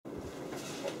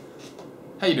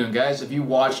How you doing, guys? If you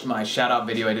watched my shout-out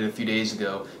video I did a few days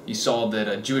ago, you saw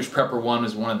that Jewish Prepper 1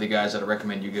 was one of the guys that I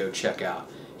recommend you go check out.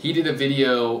 He did a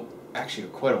video, actually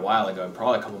quite a while ago,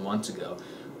 probably a couple months ago.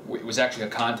 It was actually a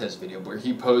contest video where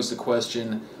he posed the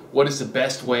question, what is the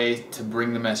best way to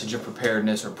bring the message of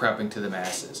preparedness or prepping to the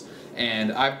masses?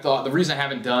 And I've thought, the reason I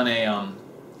haven't done a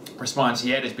response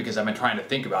yet is because I've been trying to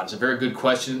think about it. It's a very good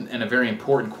question and a very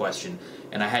important question,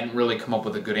 and I hadn't really come up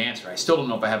with a good answer. I still don't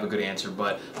know if I have a good answer,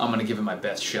 but I'm going to give it my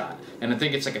best shot. And I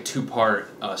think it's like a two-part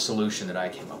solution that I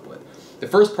came up with. The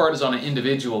first part is on an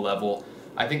individual level.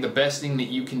 I think the best thing that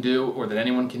you can do, or that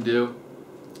anyone can do,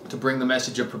 to bring the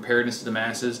message of preparedness to the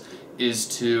masses is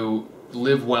to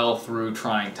live well through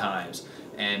trying times.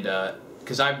 And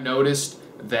because I've noticed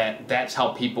that that's how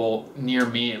people, near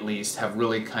me at least, have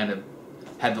really kind of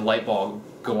had the light bulb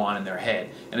go on in their head.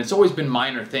 And it's always been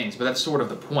minor things, but that's sort of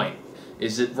the point.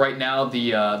 Is that right now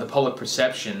the public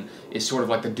perception is sort of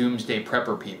like the doomsday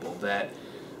prepper people. That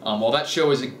while that show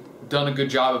has done a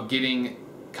good job of getting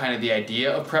kind of the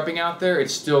idea of prepping out there,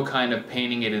 it's still kind of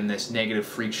painting it in this negative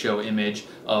freak show image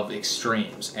of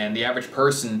extremes. And the average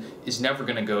person is never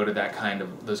going to go to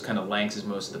those kind of lengths as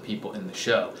most of the people in the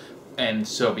show. And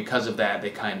so because of that,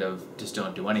 they kind of just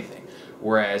don't do anything.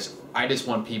 Whereas I just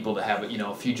want people to have,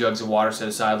 a few jugs of water set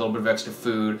aside, a little bit of extra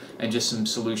food, and just some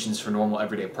solutions for normal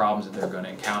everyday problems that they're going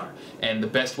to encounter. And the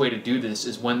best way to do this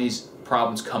is when these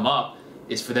problems come up,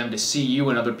 is for them to see you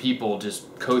and other people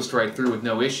just coast right through with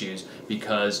no issues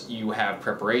because you have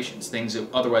preparations. Things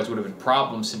that otherwise would have been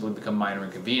problems simply become minor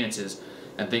inconveniences,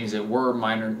 and things that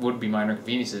would be minor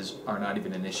inconveniences are not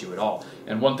even an issue at all.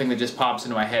 And one thing that just pops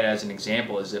into my head as an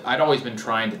example is that I'd always been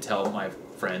trying to tell my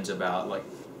friends about like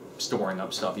storing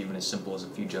up stuff, even as simple as a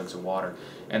few jugs of water,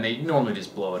 and they normally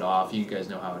just blow it off. You guys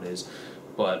know how it is.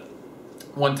 But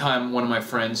one time, one of my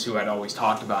friends who had always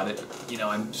talked about it,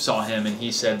 I saw him, and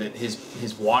he said that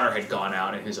his water had gone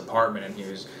out in his apartment, and he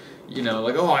was,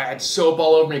 like, oh, I had soap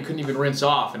all over me, I couldn't even rinse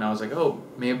off. And I was like, oh,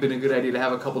 may have been a good idea to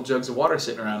have a couple jugs of water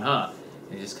sitting around, huh?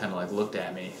 And he just kind of like looked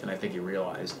at me, and I think he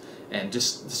realized. And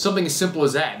just something as simple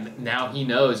as that, now he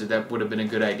knows that that would have been a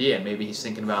good idea, and maybe he's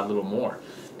thinking about it a little more.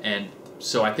 And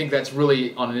so I think that's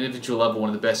really, on an individual level, one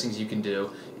of the best things you can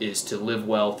do is to live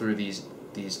well through these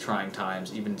trying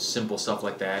times, even simple stuff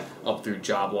like that, up through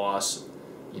job loss,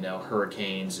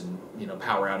 hurricanes and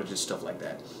power outages, stuff like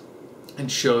that,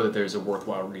 and show that there's a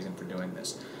worthwhile reason for doing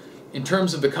this. In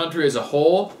terms of the country as a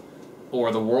whole,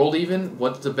 or the world even,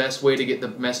 what's the best way to get the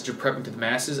message of prepping to the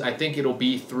masses? I think it'll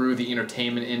be through the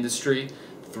entertainment industry,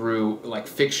 through like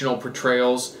fictional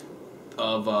portrayals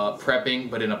of prepping,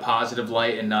 but in a positive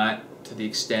light, and not to the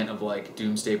extent of like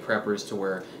doomsday preppers, to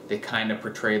where they kind of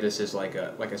portray this as like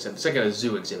I said, it's like a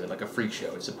zoo exhibit, like a freak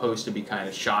show. It's supposed to be kind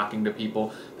of shocking to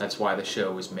people. That's why the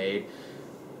show was made.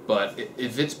 But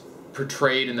if it's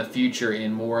portrayed in the future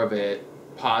in more of a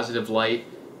positive light,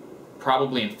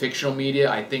 probably in fictional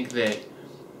media, I think that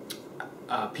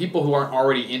people who aren't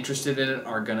already interested in it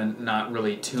are going to not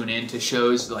really tune into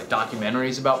shows like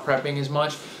documentaries about prepping as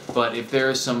much. But if there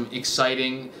are some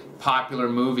exciting, popular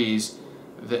movies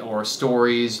or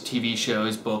stories, TV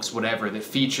shows, books, whatever, that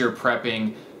feature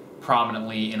prepping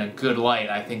prominently in a good light,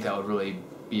 I think that would really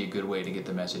be a good way to get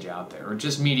the message out there. Or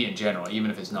just media in general,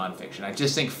 even if it's nonfiction. I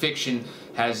just think fiction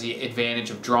has the advantage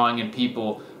of drawing in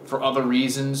people for other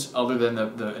reasons other than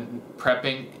the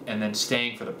prepping, and then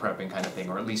staying for the prepping kind of thing,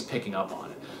 or at least picking up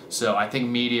on it. So I think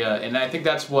media, and I think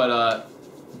that's what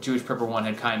Jewish Prepper 1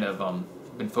 had kind of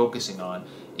been focusing on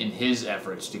in his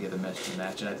efforts to get the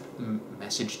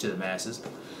message to the masses.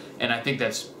 And I think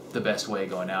that's the best way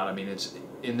going out. I mean, it's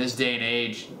in this day and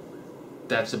age,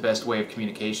 that's the best way of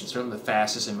communication, certainly the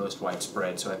fastest and most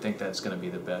widespread. So I think that's going to be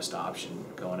the best option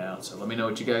going out. So let me know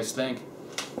what you guys think.